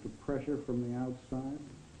 responds to pressure from the outside?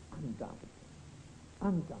 Undoubtedly.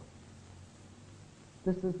 Undoubtedly.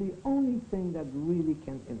 This is the only thing that really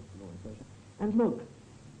can influence Russia. And look,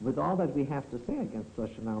 with all that we have to say against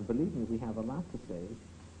Russia now, believe me, we have a lot to say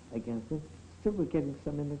against it. Still, we're getting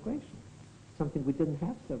some immigration, something we didn't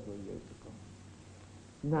have several years ago.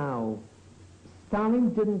 Now,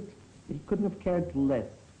 Stalin he couldn't have cared less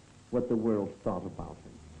what the world thought about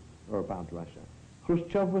him or about Russia.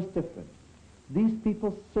 Khrushchev was different. These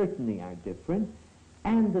people certainly are different,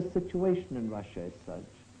 and the situation in Russia is such.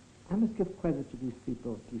 I must give credit to these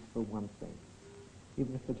people at least for one thing,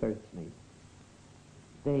 even if it hurts me.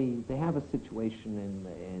 They have a situation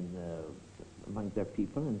among their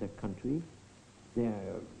people in their country.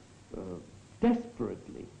 They're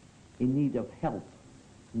desperately in need of help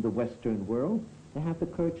in the Western world. They have the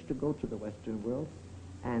courage to go to the Western world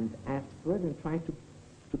and ask for it and try to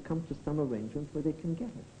come to some arrangement where they can get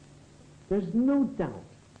it. There's no doubt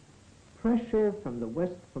pressure from the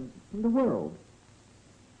West, from the world,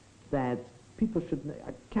 that people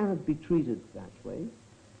cannot be treated that way.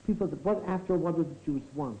 After all, what do the Jews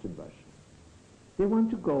want in Russia? They want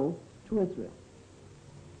to go to Israel.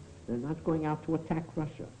 They're not going out to attack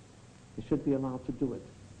Russia. They should be allowed to do it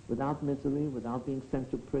without misery, without being sent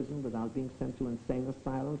to prison, without being sent to insane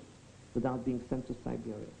asylums, without being sent to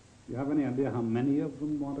Siberia. Do you have any idea how many of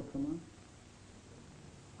them want to come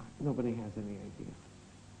out? Nobody has any idea.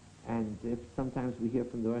 And if sometimes we hear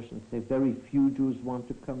from the Russians say very few Jews want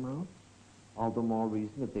to come out, all the more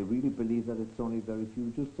reason that they really believe that it's only very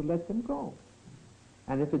few Jews to let them go.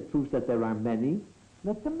 And if it proves that there are many,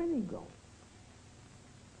 let the many go.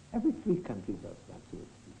 Every free country does that to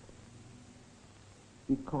its people.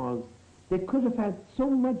 Because they could have had so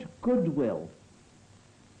much goodwill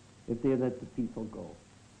if they let the people go.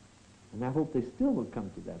 And I hope they still will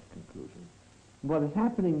come to that conclusion. What is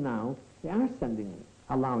happening now, they are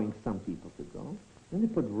allowing some people to go. Then they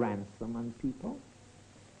put ransom on people.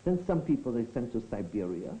 Then some people they send to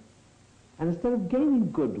Siberia. And instead of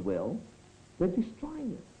gaining goodwill, they're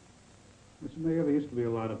destroying it. Mr. Mayor, there used to be a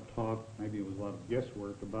lot of talk, maybe it was a lot of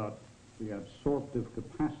guesswork, about the absorptive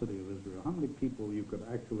capacity of Israel. How many people you could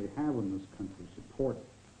actually have in this country support,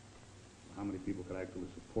 how many people could actually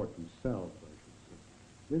support themselves, I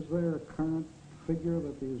should say. Is there a current figure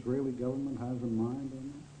that the Israeli government has in mind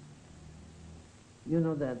on that? You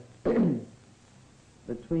know that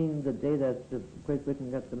between the day that Great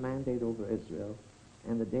Britain got the mandate over Israel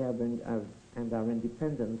and the day of our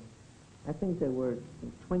independence, I think there were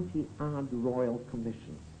 20-odd royal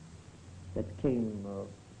commissions that came.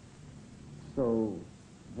 So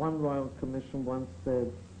one royal commission once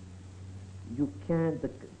said, you can't,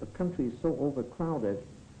 the country is so overcrowded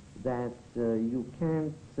that you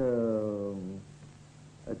can't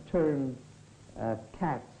turn a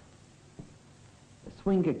cat,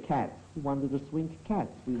 swing a cat. We wanted to swing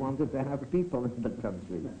cats. We wanted to have people in the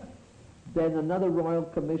country. Then another royal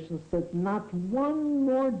commission said, not one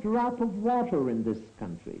more drop of water in this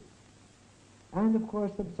country. And of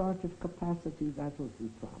course, absorptive capacity, that was the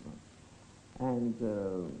problem.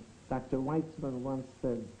 And Dr. Weitzman once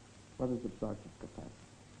said, what is absorptive capacity?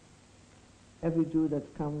 Every Jew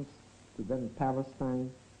that comes to then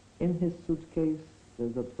Palestine, in his suitcase,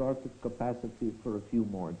 there's absorptive capacity for a few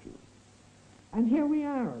more Jews. And here we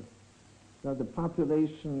are. Now the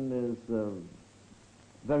population is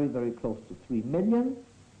very, very close to 3 million.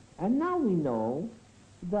 And now we know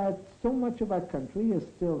that so much of our country is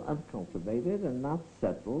still uncultivated and not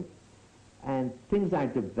settled. And things are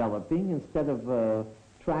developing. Instead of a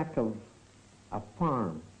tract of a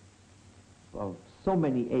farm of so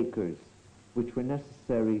many acres, which were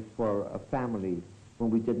necessary for a family when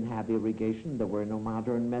we didn't have irrigation, there were no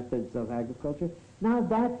modern methods of agriculture. Now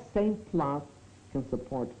that same plot can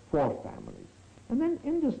support 4 families. And then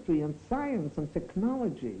industry and science and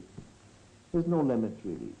technology. There's no limit,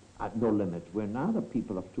 really. No limit. We're not a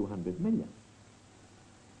people of 200 million.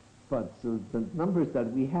 But the numbers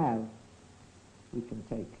that we have, we can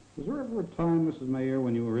take. Was there ever a time, Mrs. Mayor,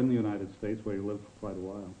 when you were in the United States, where you lived for quite a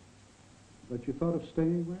while, that you thought of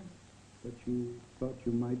staying there? That you thought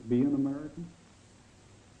you might be an American?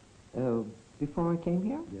 Before I came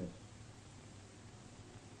here? Yes.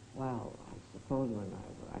 Well, I suppose when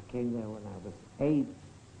I came there when I was 8,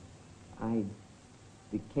 I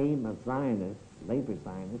became a Zionist, labor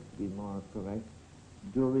Zionist to be more correct,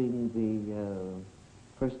 during the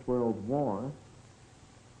First World War.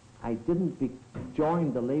 I didn't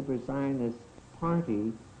join the labor Zionist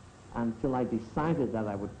party until I decided that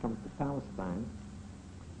I would come to Palestine.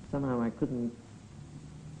 Somehow I couldn't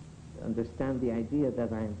understand the idea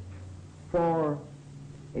that I'm for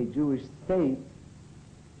a Jewish state,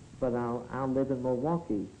 but I'll live in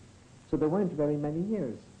Milwaukee. So there weren't very many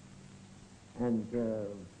years. And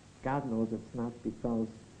God knows it's not because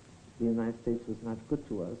the United States was not good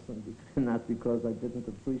to us, and not because I didn't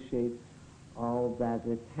appreciate all that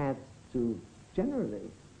it had to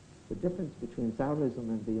generate, the difference between Tsarism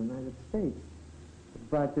and the United States.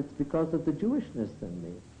 But it's because of the Jewishness in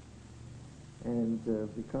me, and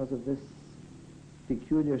because of this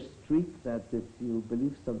peculiar streak that if you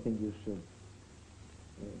believe something, you should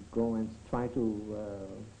go and try to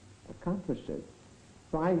accomplish it.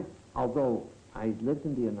 So although I lived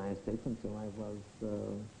in the United States until I was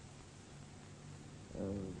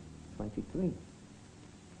 23,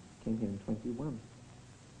 came here in 21.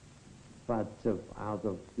 But out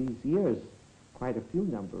of these years, quite a few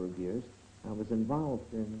number of years, I was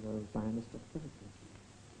involved in Zionist activity.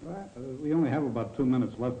 We only have about 2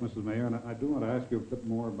 minutes left, Mrs. Meir, and I do want to ask you a bit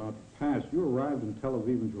more about the past. You arrived in Tel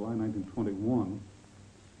Aviv in July 1921.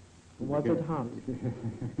 Was it hot?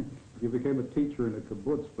 You became a teacher in a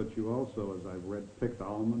kibbutz, but you also, as I've read, picked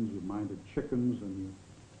almonds, you minded chickens, and you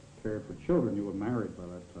cared for children. You were married by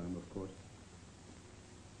that time, of course.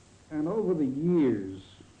 And over the years,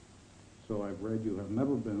 so I've read, you have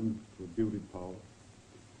never been to a beauty parlor.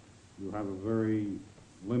 You have a very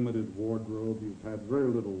limited wardrobe. You've had very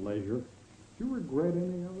little leisure. Do you regret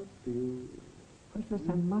any of it? Do you? First,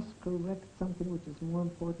 I must correct something which is more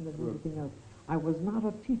important than anything else. I was not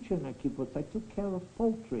a teacher in a kibbutz. I took care of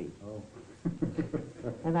poultry. Oh.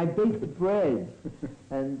 And I baked bread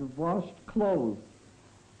and washed clothes.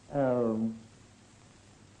 I'm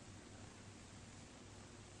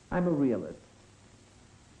a realist.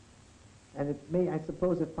 And I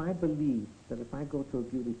suppose if I believed that if I go to a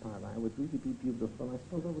beauty parlor, I would really be beautiful, I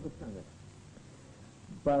suppose I would have done it.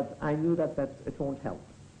 But I knew that it won't help.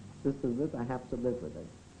 This is it, I have to live with it.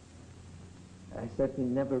 I certainly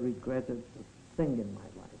never regretted a thing in my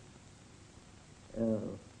life.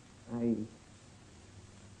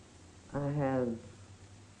 I have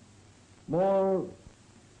more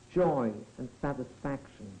joy and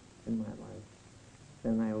satisfaction in my life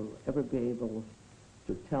than I will ever be able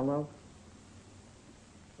to tell of.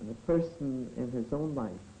 When a person in his own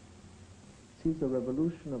life sees a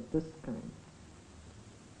revolution of this kind,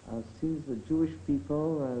 sees the Jewish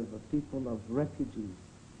people as a people of refugees,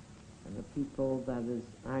 and a people that is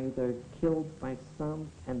either killed by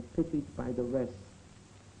some and pitied by the rest.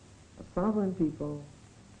 A sovereign people,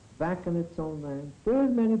 back in its own land, there are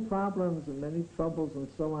many problems and many troubles and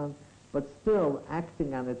so on, but still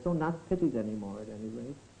acting on its own, not pitied anymore at any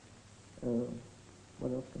rate.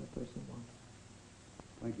 What else can a person want?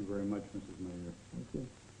 Thank you very much, Mrs. Meir. Thank you.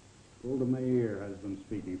 Golda Meir has been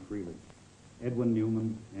speaking freely. Edwin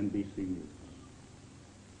Newman, NBC News.